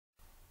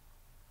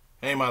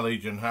Hey, my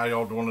Legion, how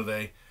y'all doing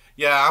today?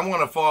 Yeah, I'm going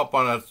to follow up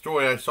on a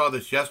story. I saw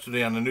this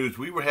yesterday on the news.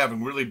 We were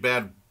having really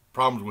bad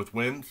problems with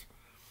winds.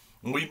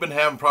 And we've been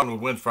having problems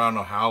with winds for I don't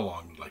know how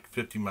long, like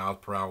 50 miles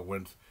per hour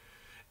winds.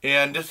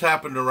 And this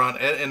happened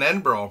around in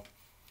Edinburgh.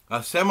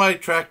 A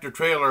semi-tractor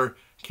trailer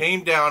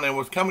came down and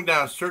was coming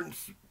down a certain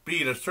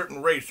speed, a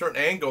certain rate,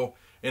 certain angle,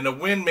 and the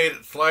wind made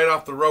it slide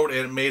off the road and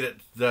it made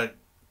the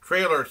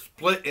trailer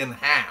split in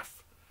half.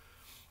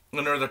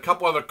 And there's a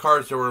couple other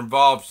cars that were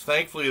involved.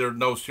 Thankfully, there were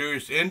no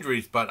serious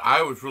injuries, but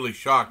I was really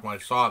shocked when I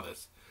saw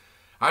this.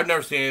 I've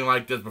never seen anything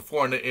like this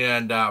before,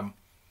 and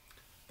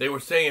they were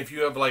saying if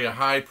you have like a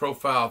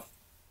high-profile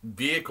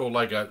vehicle,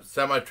 like a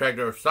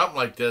semi-tractor or something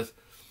like this,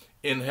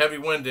 in heavy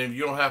wind, and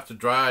you don't have to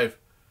drive,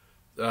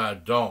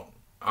 don't.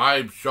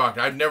 I'm shocked.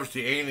 I've never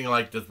seen anything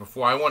like this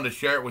before. I wanted to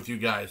share it with you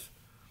guys,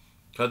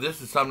 because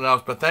this is something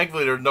else. But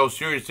thankfully, there's no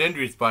serious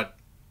injuries, but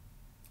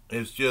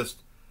it's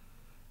just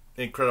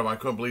incredible. I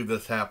couldn't believe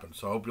this happened.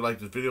 So I hope you liked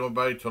this video,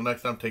 everybody. Till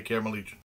next time, take care, my Legion.